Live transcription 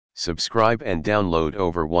Subscribe and download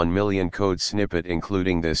over 1 million code snippet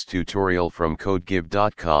including this tutorial from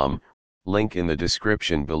codegive.com, link in the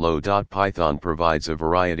description below. Python provides a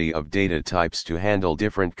variety of data types to handle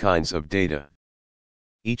different kinds of data.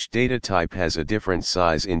 Each data type has a different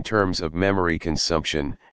size in terms of memory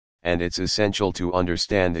consumption, and it's essential to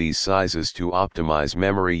understand these sizes to optimize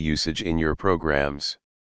memory usage in your programs.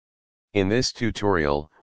 In this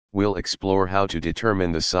tutorial, we'll explore how to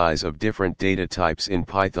determine the size of different data types in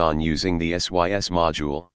Python using the sys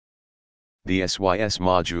module. The sys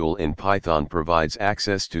module in Python provides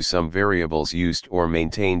access to some variables used or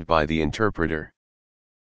maintained by the interpreter.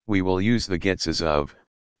 We will use the getsizEof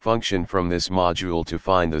function from this module to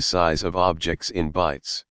find the size of objects in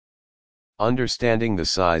bytes. Understanding the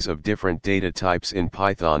size of different data types in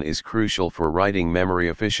Python is crucial for writing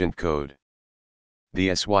memory-efficient code. The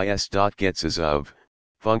sys.getsizeof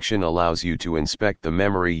function allows you to inspect the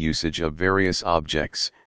memory usage of various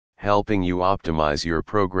objects, helping you optimize your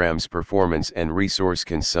program's performance and resource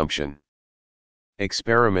consumption.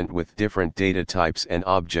 Experiment with different data types and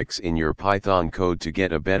objects in your Python code to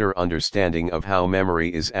get a better understanding of how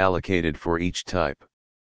memory is allocated for each type.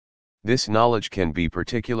 This knowledge can be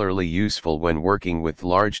particularly useful when working with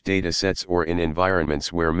large datasets or in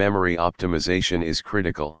environments where memory optimization is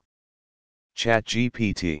critical.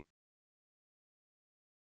 ChatGPT